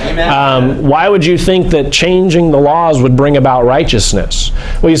 Why would you think that changing the laws would bring about righteousness?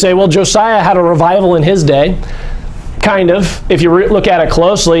 Well, you say, well, Josiah had a revival in his day. Kind of. If you look at it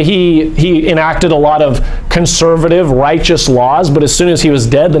closely, he enacted a lot of conservative, righteous laws, but as soon as he was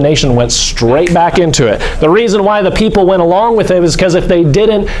dead, the nation went straight back into it. The reason why the people went along with it was because if they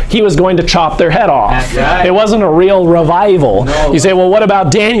didn't, he was going to chop their head off. That's right. It wasn't a real revival. No. You say, well, what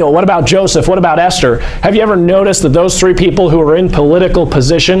about Daniel? What about Joseph? What about Esther? Have you ever noticed that those three people who were in political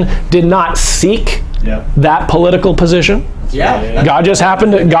position did not seek that political position. Yeah. God just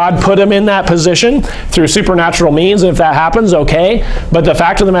happened to, God put him in that position through supernatural means. If that happens, okay. But the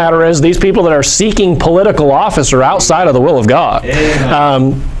fact of the matter is, these people that are seeking political office are outside of the will of God.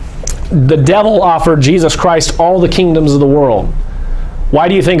 The devil offered Jesus Christ all the kingdoms of the world. Why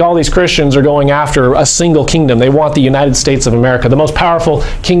do you think all these Christians are going after a single kingdom? They want the United States of America, the most powerful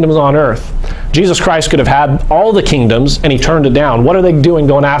kingdoms on earth. Jesus Christ could have had all the kingdoms, and he turned it down. What are they doing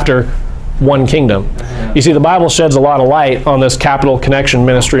going after one kingdom? You see, the Bible sheds a lot of light on this Capital Connection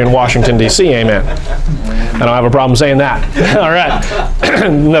ministry in Washington, D.C. Amen. I don't have a problem saying that. All right.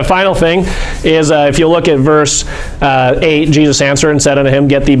 The final thing is, if you look at verse 8, Jesus answered and said unto him,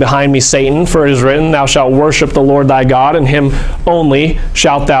 Get thee behind me, Satan, for it is written, Thou shalt worship the Lord thy God, and him only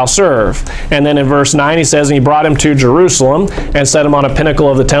shalt thou serve. And then in verse 9 he says, And he brought him to Jerusalem, and set him on a pinnacle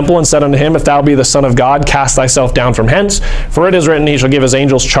of the temple, and said unto him, If thou be the Son of God, cast thyself down from hence. For it is written, He shall give his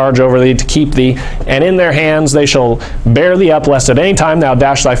angels charge over thee to keep thee, and in their hands they shall bear thee up, lest at any time thou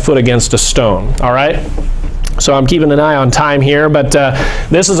dash thy foot against a stone. All right? So I'm keeping an eye on time here, but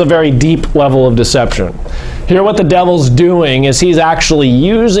this is a very deep level of deception. Here what the devil's doing is he's actually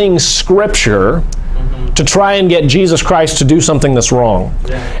using Scripture to try and get Jesus Christ to do something that's wrong.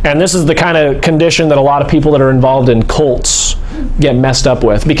 And this is the kind of condition that a lot of people that are involved in cults get messed up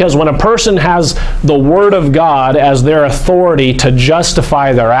with. Because when a person has the Word of God as their authority to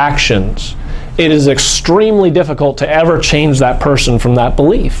justify their actions, it is extremely difficult to ever change that person from that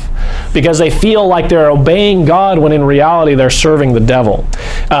belief, because they feel like they're obeying God when in reality they're serving the devil.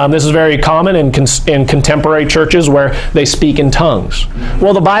 This is very common in contemporary churches where they speak in tongues.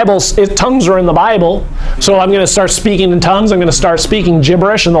 Well, tongues are in the Bible, so I'm going to start speaking in tongues, I'm going to start speaking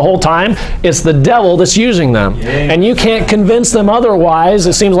gibberish, and the whole time it's the devil that's using them. And you can't convince them otherwise,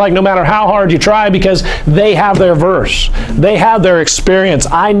 it seems like, no matter how hard you try, because they have their verse. They have their experience.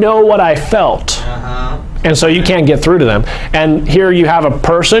 I know what I felt. And so you can't get through to them. And here you have a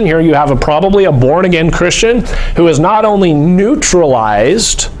person, here you have probably a born-again Christian who is not only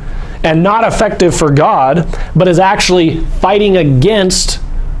neutralized and not effective for God, but is actually fighting against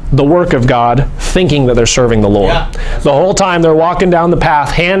the work of God, thinking that they're serving the Lord. The whole time they're walking down the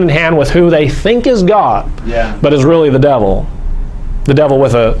path hand in hand with who they think is God, but is really the devil. The devil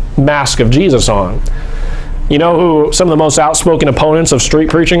with a mask of Jesus on. You know who some of the most outspoken opponents of street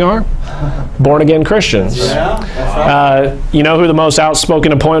preaching are? Born-again Christians. You know who the most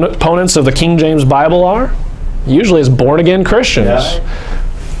outspoken opponents of the King James Bible are? Usually it's born-again Christians.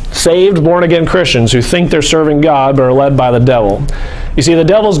 Saved, born-again Christians who think they're serving God but are led by the devil. You see, the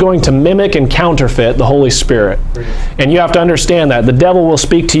devil's going to mimic and counterfeit the Holy Spirit. And you have to understand that. The devil will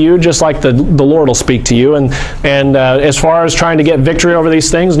speak to you just like the Lord will speak to you. And as far as trying to get victory over these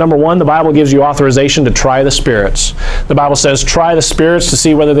things, number one, the Bible gives you authorization to try the spirits. The Bible says, try the spirits to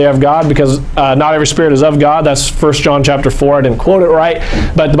see whether they have God, because not every spirit is of God. That's 1 John chapter 4. I didn't quote it right.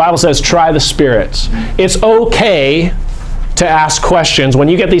 But the Bible says, try the spirits. It's okay to ask questions. When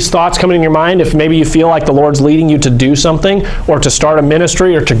you get these thoughts coming in your mind, if maybe you feel like the Lord's leading you to do something, or to start a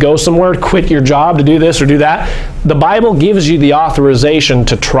ministry, or to go somewhere, quit your job to do this or do that, the Bible gives you the authorization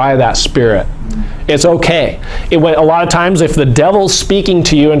to try that spirit. It's okay. A lot of times if the devil's speaking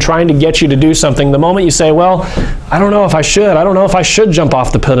to you and trying to get you to do something, the moment you say, well, I don't know if I should. I don't know if I should jump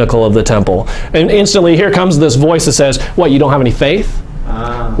off the pinnacle of the temple. And instantly here comes this voice that says, what, you don't have any faith?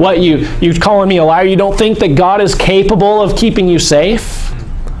 What, you calling me a liar? You don't think that God is capable of keeping you safe?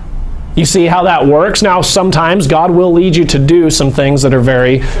 You see how that works? Now, sometimes God will lead you to do some things that are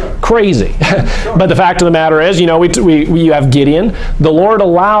very crazy. But the fact of the matter is, you know, you have Gideon. The Lord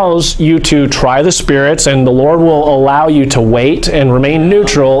allows you to try the spirits, and the Lord will allow you to wait and remain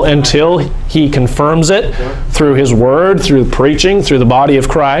neutral until He confirms it through His Word, through preaching, through the body of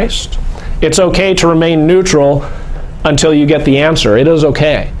Christ. It's okay to remain neutral until you get the answer. It is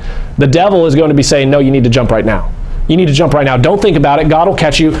okay. The devil is going to be saying, no, you need to jump right now. You need to jump right now. Don't think about it. God will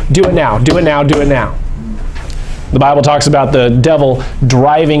catch you. Do it now. Do it now. Do it now. The Bible talks about the devil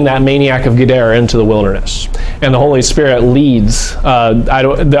driving that maniac of Gadara into the wilderness. And the Holy Spirit leads. There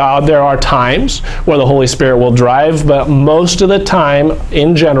are times where the Holy Spirit will drive, but most of the time,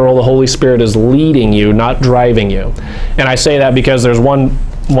 in general, the Holy Spirit is leading you, not driving you. And I say that because there's one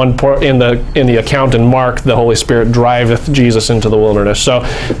part in the account in Mark, the Holy Spirit driveth Jesus into the wilderness. So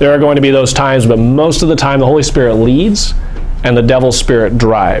there are going to be those times, but most of the time the Holy Spirit leads and the devil's spirit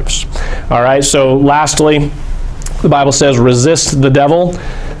drives. All right, so lastly, the Bible says, resist the devil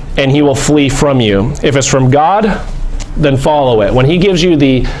and he will flee from you. If it's from God, then follow it. When he gives you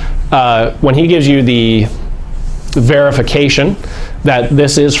the verification that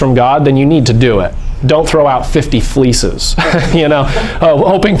this is from God, then you need to do it. don't throw out 50 fleeces,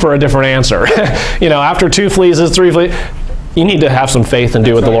 hoping for a different answer. After 2 fleeces, 3 fleeces, you need to have some faith and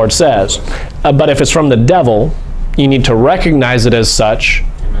do what the Lord says. But if it's from the devil, you need to recognize it as such,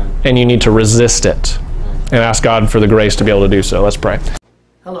 and you need to resist it and ask God for the grace to be able to do so. Let's pray.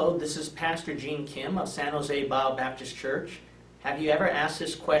 Hello, this is Pastor Gene Kim of San Jose Bible Baptist Church. Have you ever asked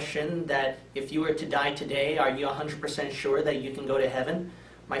this question that if you were to die today, are you 100% sure that you can go to heaven?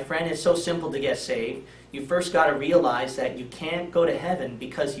 My friend, it's so simple to get saved. You first got to realize that you can't go to heaven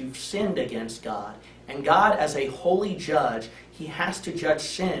because you've sinned against God. And God, as a holy judge, He has to judge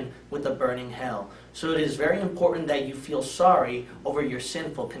sin with a burning hell. So it is very important that you feel sorry over your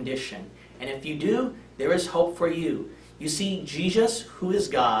sinful condition. And if you do, there is hope for you. You see, Jesus, who is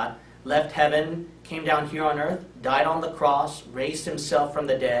God, left heaven, came down here on earth, died on the cross, raised Himself from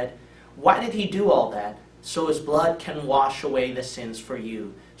the dead. Why did He do all that? So His blood can wash away the sins for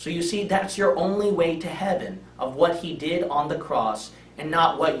you. So you see, that's your only way to heaven, of what He did on the cross, and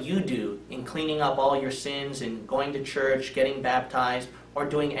not what you do in cleaning up all your sins and going to church, getting baptized, or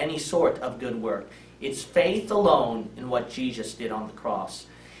doing any sort of good work. It's faith alone in what Jesus did on the cross.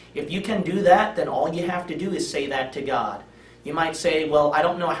 If you can do that, then all you have to do is say that to God. You might say, well, I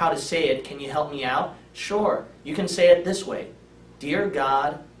don't know how to say it. Can you help me out? Sure. You can say it this way. Dear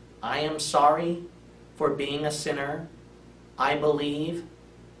God, I am sorry for being a sinner. I believe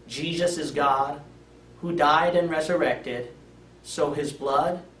Jesus is God, who died and resurrected, so His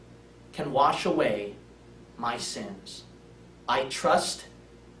blood can wash away my sins. I trust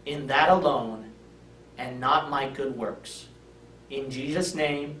in that alone and not my good works. In Jesus'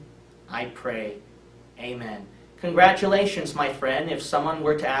 name, I pray. Amen. Congratulations, my friend. If someone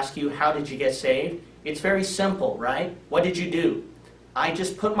were to ask you, how did you get saved? It's very simple, right? What did you do? I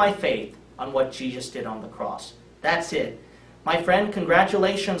just put my faith on what Jesus did on the cross. That's it. My friend,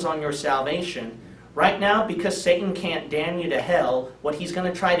 congratulations on your salvation. Right now, because Satan can't damn you to hell, what he's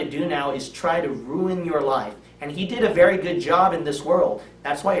going to try to do now is try to ruin your life. And he did a very good job in this world.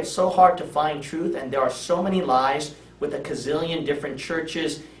 That's why it's so hard to find truth, and there are so many lies with a gazillion different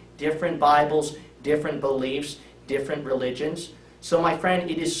churches, different Bibles, different beliefs, different religions. So my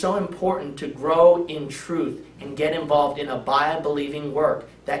friend, it is so important to grow in truth and get involved in a Bible-believing work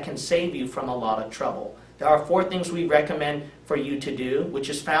that can save you from a lot of trouble. There are 4 things we recommend for you to do, which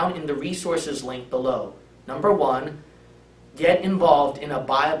is found in the resources link below. Number 1, get involved in a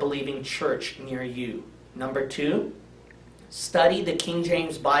Bible-believing church near you. Number 2, study the King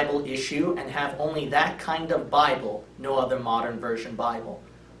James Bible issue and have only that kind of Bible, no other modern version Bible.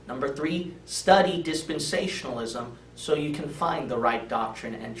 Number 3, study dispensationalism so you can find the right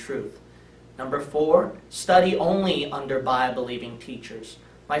doctrine and truth. Number 4, study only under Bible-believing teachers.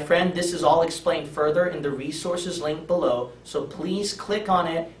 My friend, this is all explained further in the resources link below, so please click on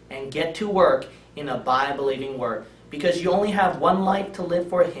it and get to work in a Bible-believing work, because you only have one life to live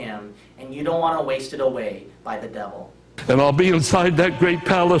for Him, and you don't want to waste it away by the devil. And I'll be inside that great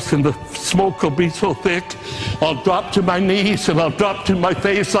palace, and the smoke will be so thick, I'll drop to my knees, and I'll drop to my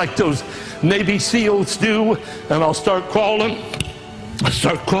face like those Navy SEALs do, and I'll start crawling. I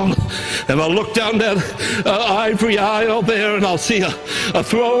start crawling, and I'll look down that ivory aisle there, and I'll see a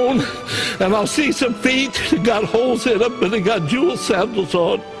throne, and I'll see some feet that got holes in them, and they got jewel sandals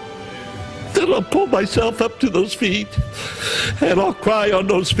on. Then I'll pull myself up to those feet, and I'll cry on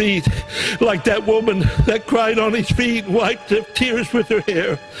those feet like that woman that cried on His feet and wiped the tears with her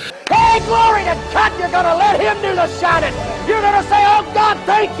hair. Hey, glory to God, you're going to let Him do the shining. You're going to say, oh God,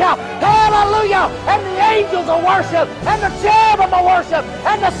 thank you, hallelujah, and the angels will worship, and the cherubim will worship,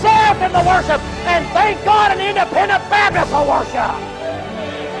 and the seraphim will worship, and thank God an independent Baptist will worship.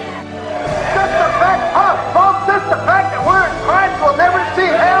 Just the fact, folks, just the fact that we're in Christ will never see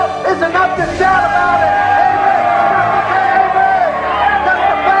hell is enough to shout about it. Amen. Amen. Just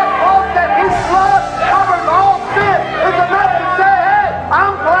the fact, folks, that His blood covers all sin is enough to say, hey,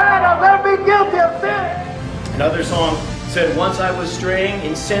 I'm glad I'll never be guilty of sin. Another song said, once I was straying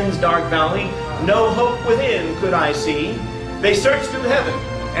in sin's dark valley, no hope within could I see. They searched through heaven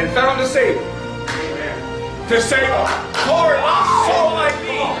and found a Savior. Amen. To save a poor lost soul like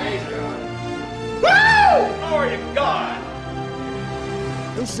me. Woo! Glory to God.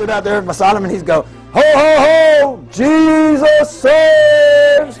 He stood out there in Solomon, he'd go, ho, ho, ho, Jesus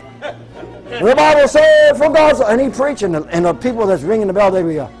saves. The Bible says, for God's, and he preaching, and the people that's ringing the bell, they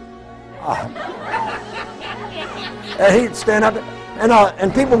would go, and he'd stand up there,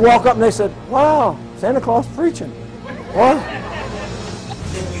 and people walk up and they said, wow, Santa Claus preaching. What?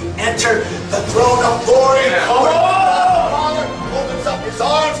 Then you enter the throne of glory. Father opens up His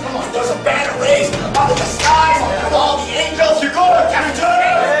arms. Come on, there's a banner raised out of the skies with all the angels. You're going to capture it.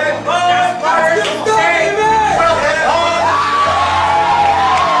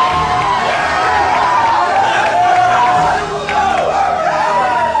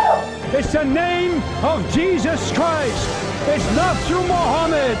 It's the name of Jesus Christ. It's not through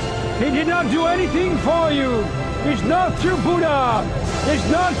Muhammad. He did not do anything for you. It's not through Buddha. It's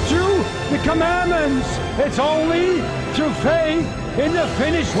not through the commandments. It's only through faith in the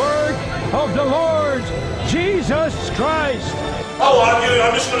finished work of the Lord Jesus Christ. Oh,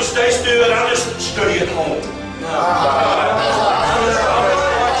 I'm just going to stay still and I'll just study at home.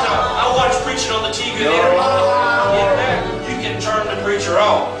 I watch preaching on the TV. You can turn the preacher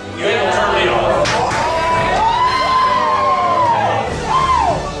off. You ain't going to turn me off.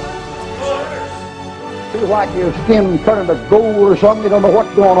 Feels like your skin turning to gold or something. You don't know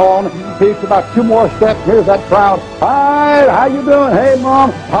what's going on. Takes about 2 more steps. Here's that crowd. Hi, how you doing? Hey,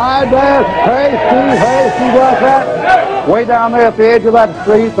 Mom. Hi, Dad. Hey, Steve, like that. Way down there at the edge of that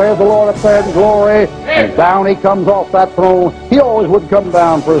street, there's the Lord up there in glory. And down he comes off that throne. He always would come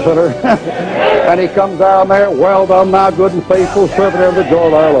down for a sinner. And he comes down there. Well done, thou good and faithful servant of the joy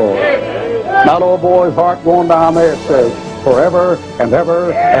of our Lord. That old boy's heart going down there, it says, forever and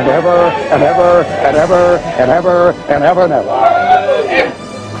ever and ever and ever and ever and ever and ever and ever.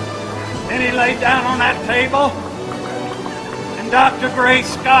 Then he laid down on that table, and Dr.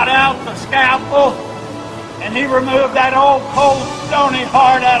 Grace got out the scalpel, and he removed that old cold stony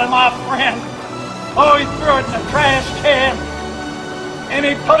heart out of my friend. Oh, he threw it in the trash can, and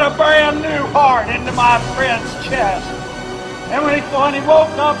he put a brand new heart into my friend's chest. And when he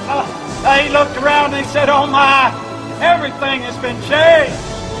woke up, he looked around and he said, oh my, everything has been changed.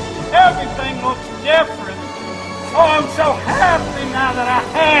 Everything looks different. Oh, I'm so happy now that I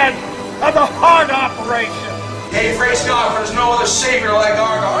had the heart operation. Hey, praise God, for there's no other Savior like